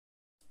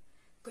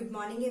Good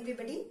morning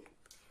everybody.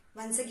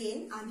 Once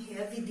again I'm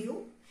here with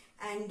you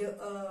and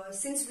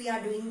since we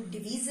are doing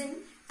division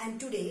and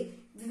today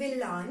we will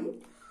learn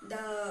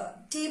the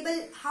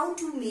table, how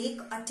to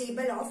make a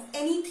table of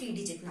any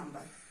 3-digit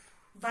number.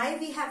 Why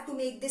we have to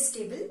make this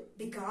table?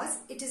 Because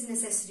it is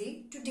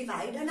necessary to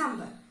divide a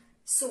number.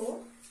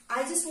 So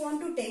I just want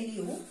to tell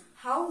you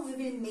how we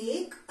will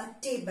make a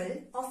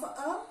table of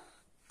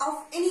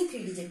any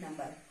 3-digit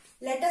number.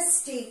 Let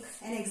us take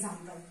an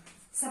example.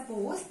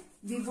 Suppose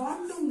we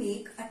want to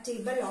make a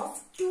table of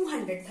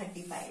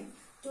 235.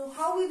 तो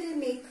how we will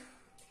make?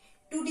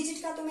 2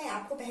 digit का तो मैं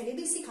आपको पहले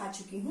भी सिखा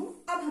चुकी हूँ.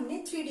 अब हमने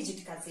 3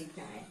 digit का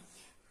सीखना है.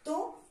 तो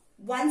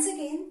once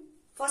again,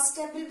 first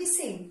step will be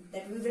same.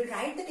 That we will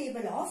write the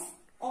table of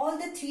all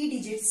the 3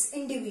 digits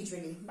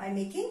individually by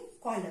making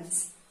columns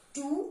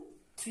 2,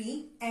 3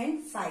 and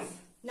 5.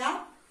 Now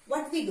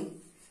what we do?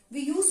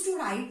 We used to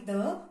write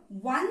the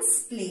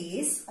ones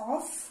place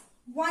of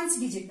ones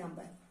digit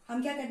number.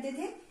 हम क्या करते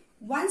थे?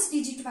 Ones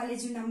digit वाले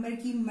जो number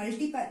की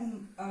multiple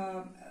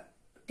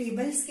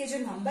tables के जो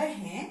number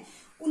हैं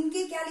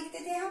उनके क्या लिखते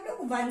थे हम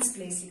लोग? वंस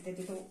प्लेस लिखते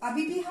थे. तो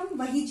अभी भी हम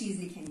वही चीज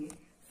लिखेंगे.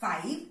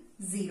 5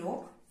 0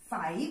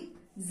 5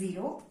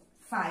 0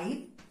 5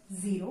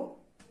 0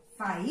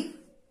 5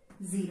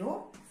 0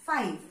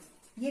 5.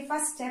 ये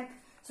फर्स्ट स्टेप.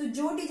 सो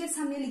जो डिजिट्स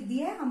हमने लिख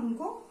दिए है हम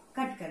उनको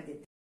कट कर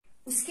देते.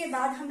 उसके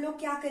बाद हम लोग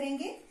क्या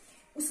करेंगे?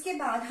 उसके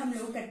बाद हम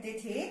लोग करते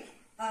थे,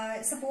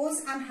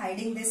 suppose I am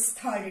hiding this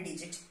third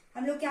digit.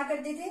 हम लोग क्या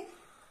करते थे?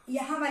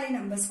 यहाँ वाले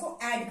नंबर्स को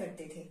ऐड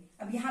करते थे.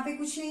 अब यहाँ पे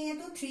कुछ नहीं है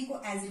तो 3 को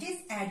एज इट इज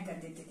ऐड कर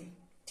देते थे.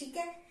 ठीक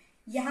है.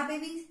 यहाँ पे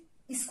भी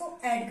इसको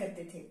ऐड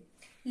करते थे.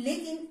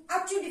 लेकिन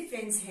अब जो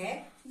डिफरेंस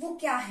है वो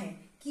क्या है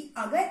कि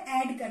अगर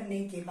ऐड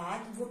करने के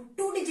बाद वो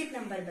 2 डिजिट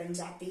नंबर बन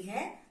जाती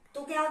है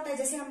तो क्या होता है?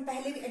 जैसे हम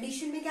पहले भी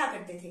एडिशन में क्या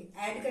करते थे?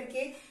 ऐड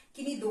करके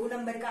किन्हीं 2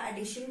 नंबर का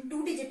एडिशन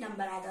 2 डिजिट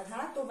नंबर आता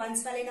था तो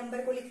वंस वाले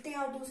नंबर को लिखते हैं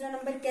और दूसरा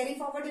नंबर कैरी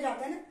फॉरवर्ड हो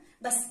जाता है ना.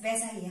 बस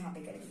वैसा ही यहाँ पे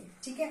करेंगे.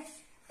 ठीक है.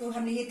 तो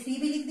हमने ये 3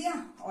 भी लिख दिया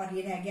और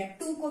ये रह गया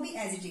 2 को भी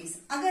एज इट इज.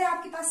 अगर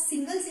आपके पास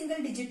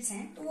सिंगल डिजिट्स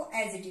हैं तो वो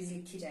एज इट इज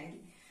लिखी जाएंगी.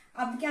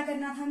 अब क्या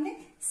करना था हमने?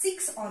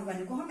 6 और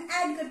 1 को हम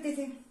ऐड करते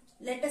थे.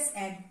 लेट अस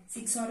ऐड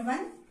 6 और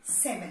 1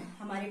 7.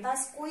 हमारे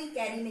पास कोई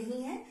कैरी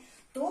नहीं है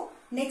तो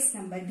नेक्स्ट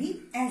नंबर भी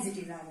एज इट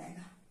इज आ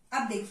जाएगा.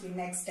 अब देखिए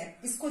नेक्स्ट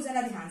स्टेप, इसको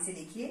जरा ध्यान से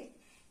देखिए.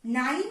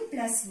 9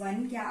 +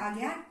 1 क्या आ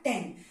गया?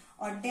 10.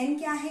 और 10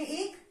 क्या है?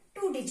 एक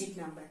 2 डिजिट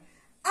नंबर.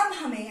 अब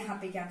हमें यहाँ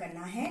पे क्या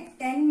करना है?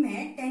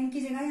 10 की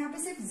जगह यहाँ पे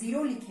सिर्फ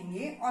 0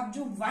 लिखेंगे और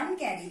जो 1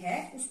 कैरी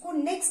है उसको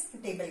नेक्स्ट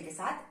टेबल के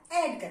साथ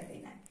ऐड कर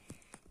देना है.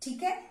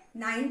 ठीक है.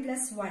 9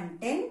 + 1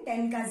 10.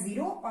 10 का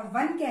 0 और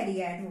 1 कैरी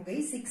ऐड हो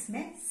गई. 6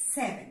 में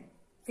 7.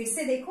 फिर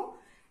से देखो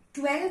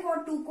 12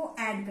 और 2 को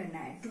ऐड करना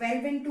है.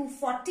 12 × 2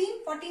 14.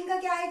 14 का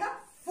क्या आएगा?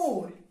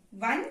 4.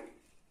 1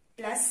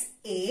 +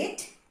 8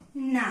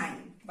 9.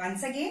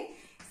 Once again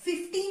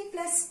 15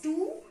 + 2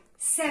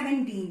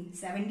 17.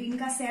 17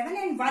 का 7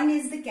 and 1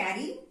 is the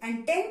carry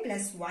and 10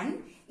 + 1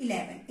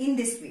 11. In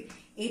this way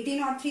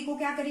 18 और 3 को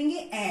क्या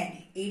करेंगे? Add.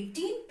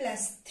 18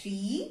 +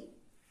 3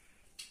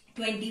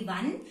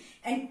 21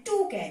 and 2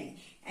 carry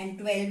and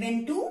 12 and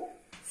 2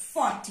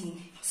 14.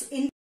 So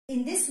in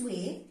this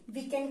way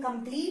we can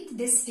complete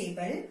this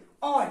table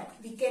or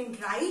we can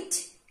write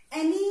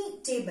any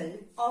table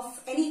of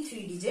any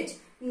 3-digit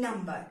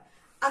number.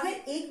 अगर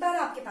एक बार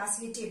आपके पास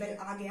ये table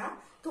आ गया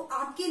तो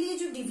आपके लिए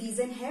जो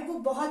डिवीजन है वो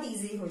बहुत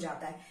इजी हो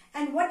जाता है.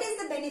 And what is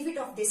the benefit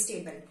of this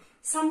table?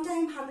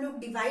 Sometime हम लोग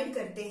डिवाइड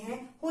करते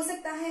हैं, हो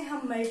सकता है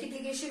हम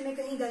मल्टीप्लिकेशन में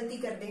कहीं गलती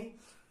कर दें.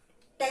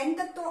 10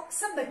 तक तो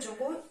सब बच्चों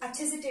को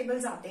अच्छे से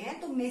टेबल्स आते हैं.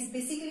 तो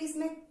बेसिकली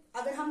इसमें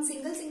अगर हम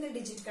सिंगल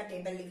डिजिट का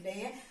टेबल लिख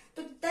रहे हैं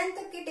तो 10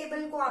 तक के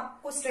टेबल को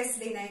आपको स्ट्रेस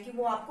देना है कि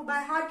वो आपको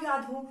बाय हार्ट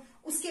याद हो.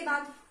 उसके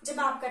बाद जब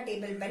आपका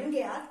टेबल बन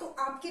गया तो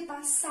आपके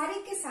पास सारे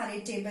के सारे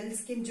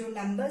टेबल्स के जो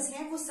नंबर्स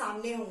हैं वो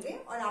सामने होंगे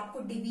और आपको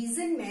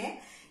डिवीजन में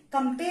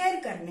कंपेयर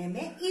करने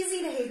में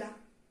इजी रहेगा.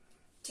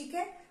 ठीक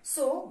है.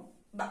 So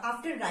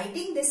after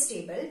writing this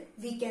table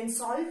we can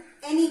solve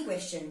any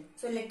question.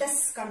 So let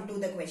us come to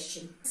the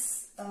question.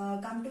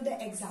 Come to the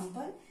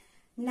example.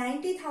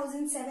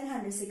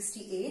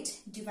 90,768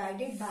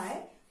 divided by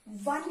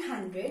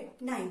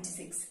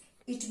 196.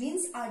 It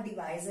means our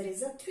divisor is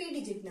a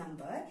 3-digit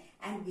number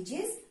and which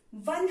is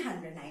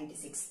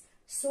 196.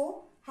 So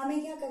हमें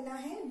क्या करना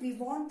है? We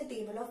want the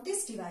table of this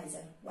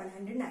divisor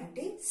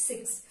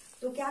 196.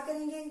 तो क्या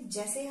करेंगे?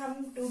 जैसे हम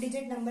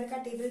 2-digit number का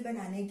टेबल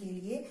बनाने के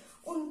लिए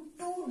उन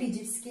 2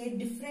 डिजिट्स के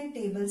डिफरेंट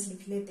टेबल्स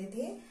लिख लेते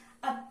थे.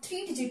 अब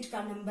 3 डिजिट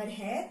का नंबर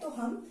है तो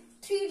हम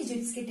 3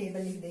 डिजिट्स के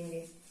टेबल लिख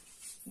देंगे.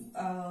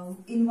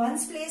 In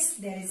ones place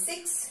there is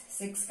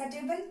 6 का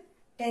table.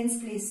 10s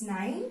place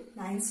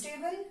 9's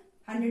table.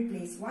 100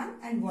 place 1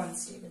 and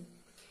 1's table.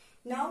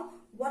 Now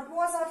what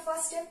was our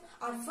first step?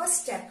 Our first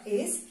step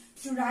is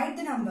to write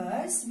the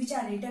numbers which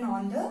are written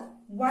on the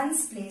ones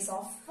place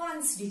of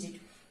ones digit.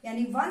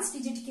 यानी ones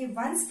digit के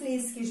ones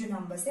place के जो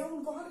numbers है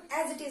उनको हम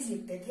as it is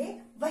लिखते थे,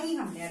 वही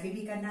हमने अभी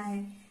भी करना है.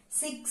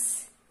 6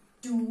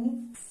 2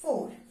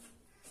 4.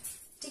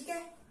 ठीक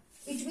है.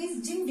 इट मीन्स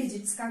जिन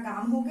डिजिट्स का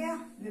काम हो गया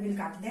वी विल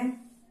काट देम.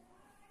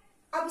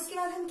 अब उसके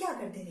बाद हम क्या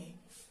करते थे,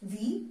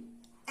 we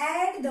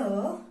add the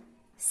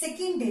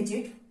second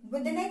digit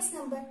with the next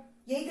number,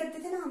 यही करते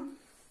थे ना हम।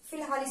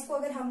 फिलहाल इसको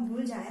अगर हम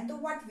भूल जाएं तो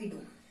व्हाट वी डू,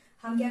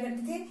 हम क्या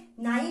करते थे,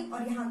 9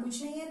 और यहाँ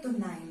कुछ नहीं है तो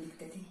 9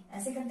 लिखते थे,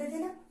 ऐसे करते थे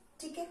ना,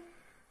 ठीक है।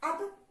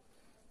 अब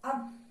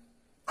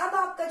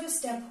आपका जो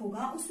स्टेप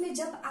होगा उसमें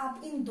जब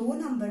आप इन दो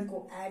नंबर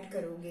को ऐड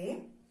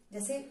करोगे,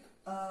 जैसे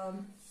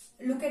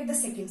look at the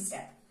second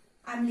step,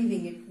 I am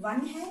living it,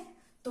 1 है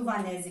तो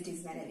 1 एज इट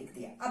इज मैंने लिख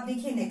दिया। अब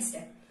देखिए नेक्स्ट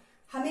स्टेप,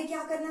 हमें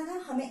क्या करना था,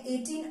 हमें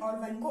 18 और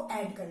 1 को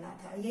ऐड करना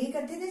था, यही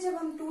करते थे जब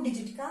हम 2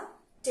 डिजिट का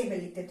टेबल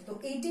लिखते थे। तो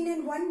 18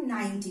 एंड 1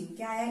 19,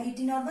 क्या आया,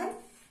 18 और 1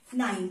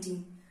 19।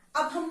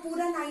 अब हम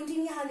पूरा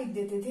 19 यहां लिख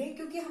देते थे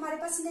क्योंकि हमारे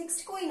पास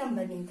नेक्स्ट कोई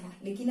नंबर नहीं था,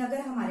 लेकिन अगर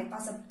हमारे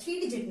पास अब 3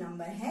 डिजिट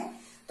नंबर है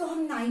तो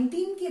हम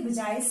 19 के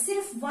बजाय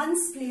सिर्फ 1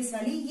 प्लेस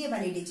वाली ये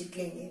वाली डिजिट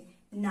लेंगे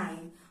 9,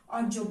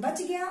 और जो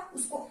बच गया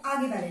उसको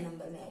आगे वाले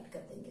नंबर में ऐड कर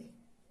देंगे,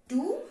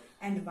 2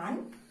 and 1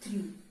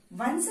 3।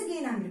 Once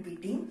again I am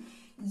repeating,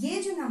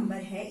 ये जो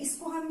नंबर है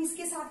इसको हम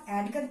इसके साथ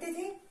ऐड करते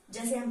थे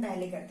जैसे हम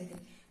पहले करते थे,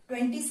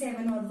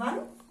 27 और 1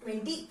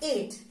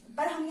 28,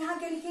 पर हम यहाँ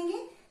क्या लिखेंगे,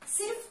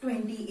 सिर्फ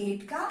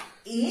 28 का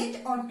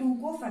 8 और 2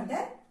 को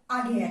फर्दर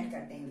आगे ऐड कर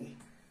देंगे,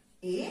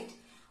 8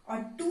 और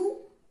 2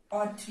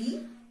 और 3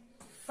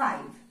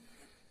 5।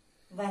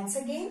 वंस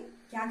अगेन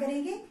क्या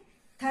करेंगे,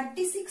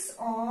 36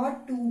 और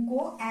 2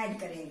 को ऐड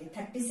करेंगे,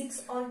 36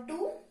 और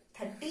 2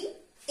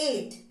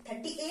 38,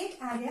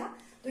 38 आ गया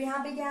तो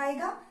यहाँ पे क्या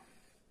आएगा,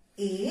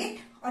 8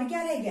 और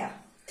क्या रह गया,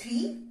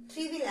 3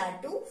 will add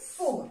to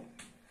 4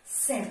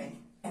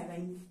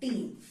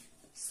 17।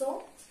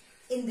 So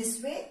in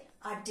this way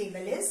our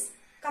table is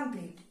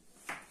complete.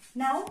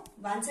 Now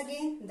once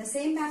again the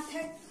same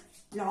method,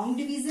 long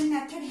division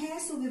method है,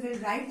 so we will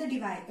write the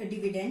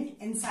dividend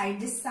inside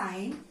this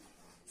sign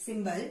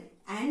symbol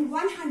and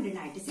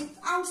 196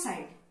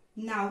 outside.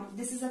 Now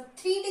this is a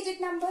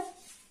 3-digit number,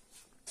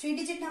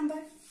 3-digit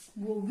number.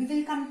 We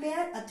will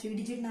compare a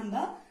 3-digit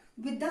number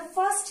with the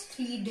first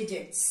 3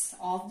 digits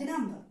of the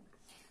number.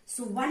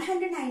 So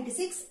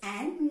 196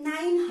 and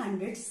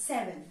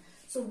 907.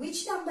 So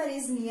which number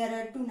is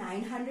nearer to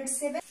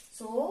 907?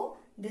 So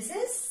this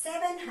is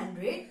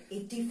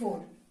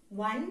 784.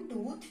 1,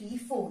 2, 3,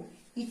 4.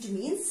 It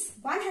means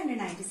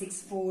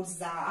 196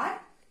 fours are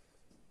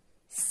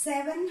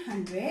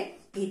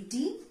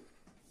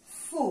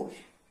 784.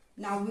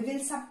 Now we will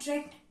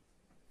subtract.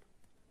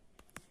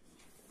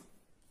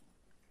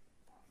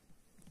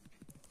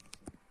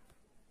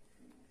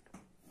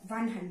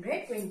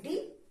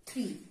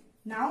 $123.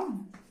 Now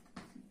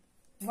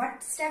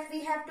what step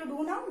we have to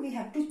do now? We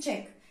have to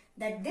check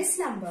that this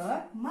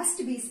number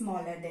must be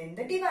smaller than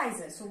the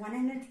divisor. So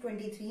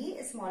 123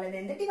 is smaller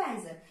than the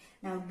divisor.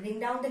 Now bring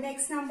down the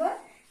next number,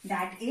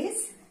 that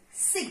is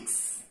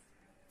 6.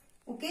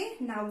 Okay,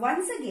 now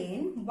once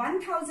again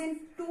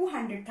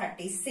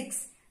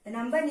 1236. The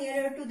number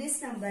nearer to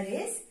this number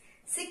is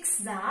 6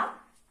 the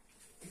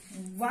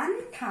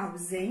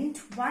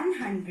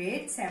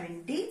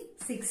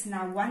 1176.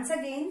 Now once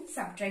again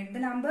subtract the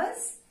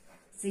numbers,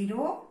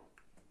 0,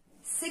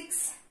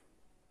 6,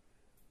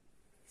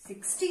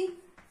 60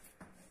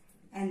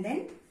 and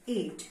then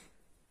 8.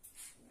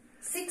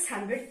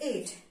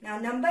 608. Now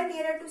number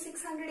nearer to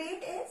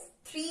 608 is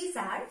 3s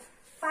are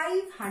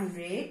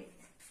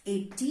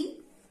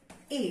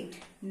 588.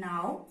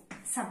 Now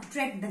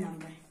subtract the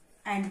number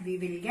and we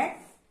will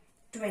get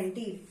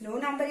 20. No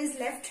number is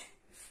left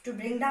to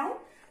bring down.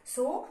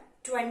 So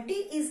 20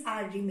 is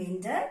our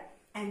remainder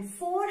and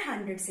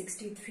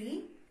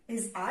 463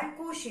 is our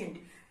quotient.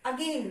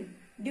 Again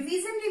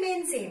division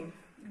remains same.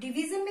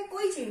 Division में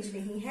कोई change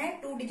नहीं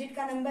है, 2 digit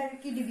का number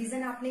की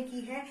division आपने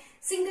की है,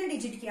 single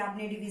digit की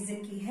आपने डिवीजन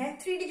की है,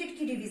 3 डिजिट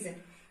की डिवीजन,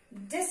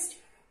 जस्ट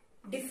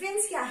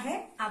डिफरेंस क्या है,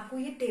 आपको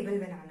ये टेबल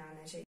बनाना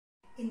आना चाहिए.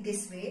 In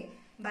this way,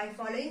 by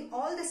following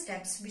all the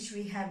steps which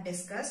we have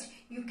discussed,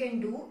 you can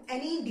do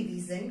any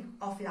division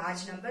of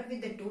large number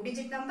with the 2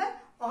 digit number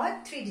or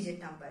 3 digit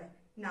number.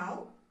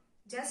 Now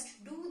just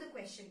do the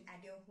question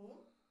at your home.